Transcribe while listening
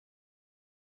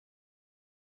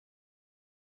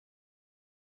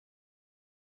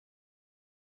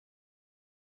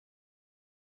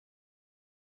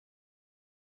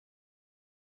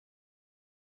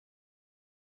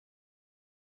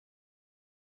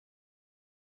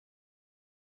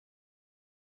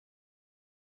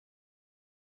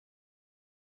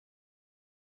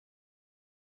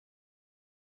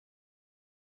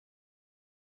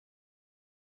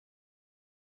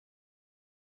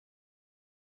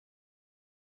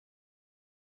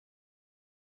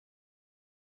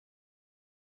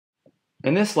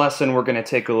In this lesson, we're going to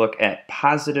take a look at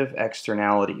positive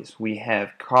externalities. We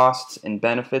have costs and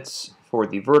benefits for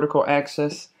the vertical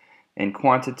axis and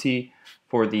quantity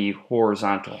for the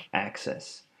horizontal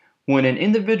axis. When an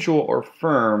individual or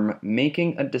firm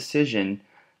making a decision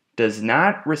does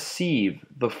not receive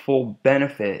the full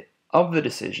benefit of the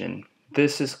decision,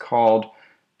 this is called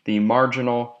the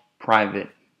marginal private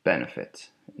benefit.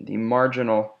 The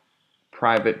marginal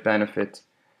private benefit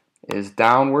is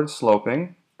downward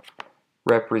sloping,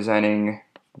 representing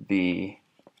the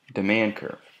demand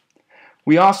curve.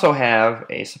 We also have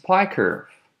a supply curve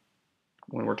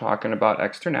when we're talking about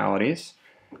externalities,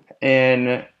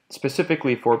 and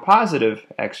specifically for positive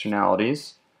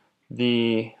externalities,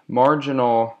 the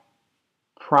marginal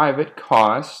private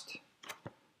cost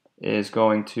is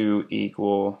going to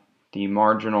equal the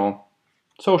marginal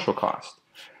social cost.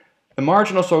 The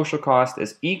marginal social cost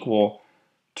is equal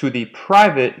to the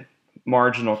private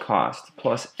marginal cost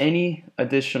plus any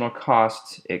additional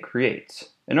costs it creates.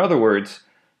 In other words,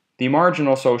 the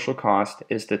marginal social cost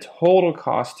is the total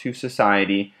cost to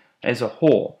society as a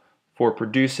whole for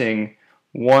producing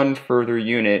one further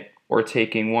unit or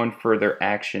taking one further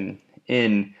action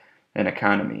in an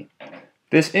economy.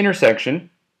 This intersection,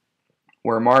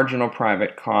 where marginal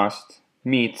private cost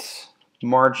meets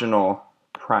marginal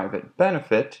private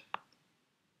benefit,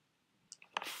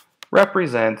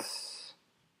 represents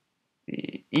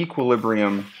the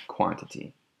equilibrium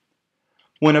quantity.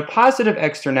 When a positive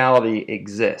externality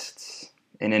exists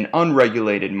in an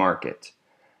unregulated market,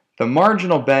 the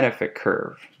marginal benefit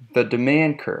curve, the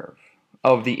demand curve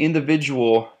of the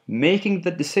individual making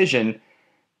the decision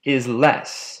is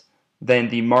less than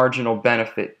the marginal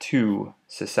benefit to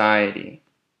society.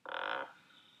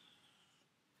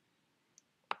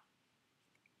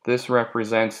 This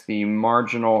represents the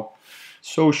marginal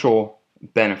social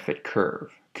benefit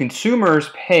curve. Consumers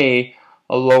pay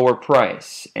a lower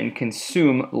price and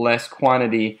consume less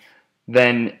quantity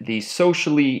than the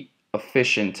socially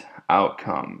efficient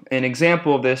outcome. An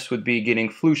example of this would be getting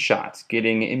flu shots,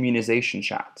 getting immunization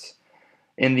shots.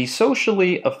 And the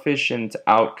socially efficient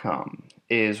outcome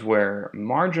is where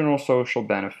marginal social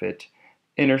benefit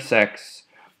intersects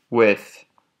with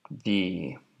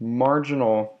the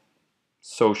marginal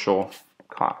social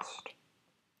cost.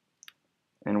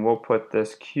 And we'll put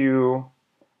this QSO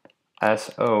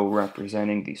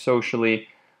representing the socially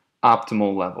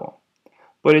optimal level.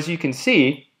 But as you can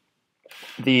see,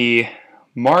 the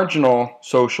marginal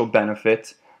social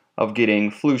benefit of getting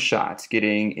flu shots,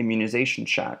 getting immunization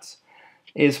shots,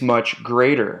 is much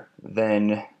greater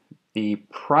than the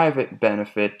private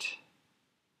benefit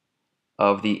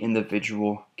of the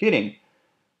individual getting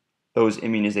those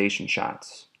immunization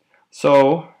shots.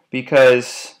 So,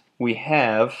 because we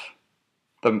have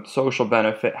the social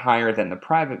benefit higher than the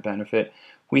private benefit,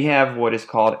 we have what is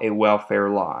called a welfare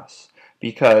loss,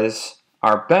 because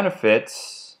our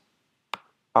benefits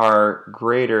are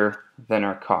greater than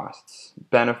our costs.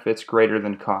 Benefits greater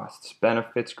than costs.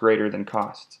 Benefits greater than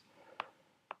costs.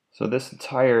 So this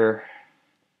entire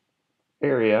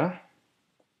area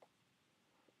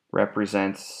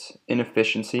represents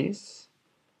inefficiencies,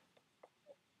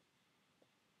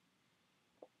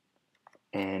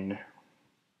 and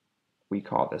we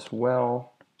call this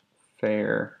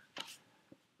welfare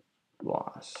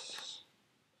loss.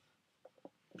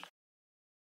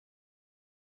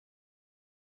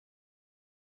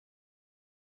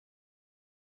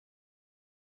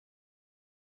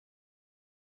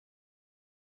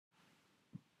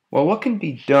 Well, what can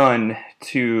be done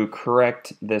to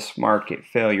correct this market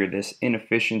failure, this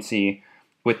inefficiency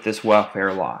with this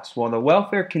welfare loss? Well, the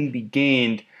welfare can be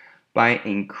gained by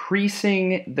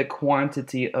increasing the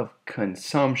quantity of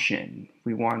consumption.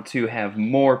 We want to have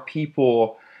more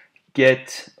people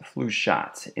get flu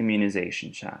shots,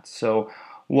 immunization shots. So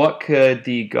what could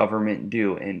the government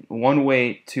do? And one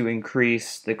way to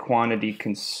increase the quantity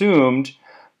consumed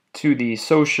to the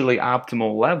socially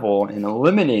optimal level and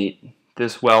eliminate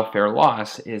this welfare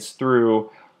loss is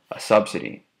through a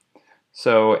subsidy.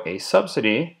 So a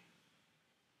subsidy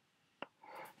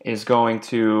is going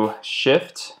to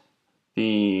shift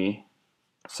the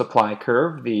supply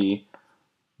curve, the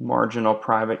marginal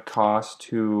private cost,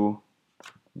 to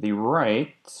the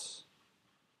right,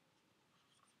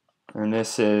 and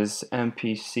this is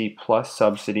MPC plus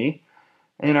subsidy.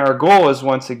 And our goal is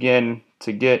once again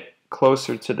to get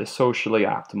closer to the socially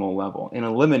optimal level and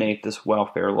eliminate this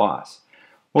welfare loss.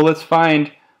 Well, let's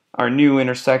find our new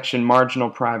intersection, marginal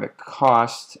private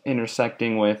cost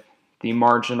intersecting with the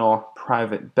marginal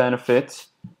private benefit.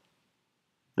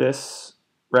 This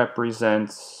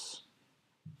represents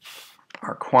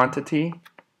our quantity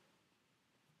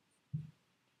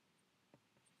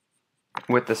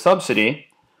with the subsidy,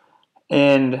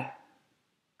 and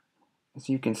as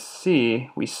you can see,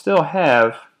 we still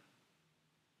have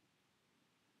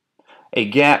a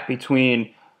gap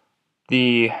between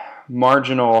the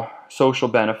marginal social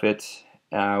benefits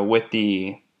with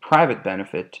the private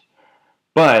benefit,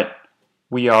 but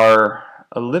we are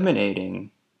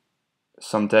eliminating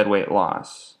some deadweight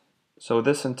loss. So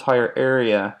this entire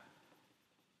area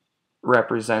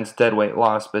represents deadweight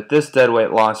loss, but this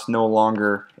deadweight loss no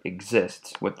longer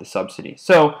exists with the subsidy.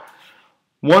 So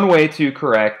one way to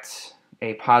correct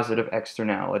a positive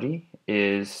externality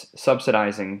is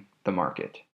subsidizing the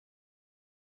market.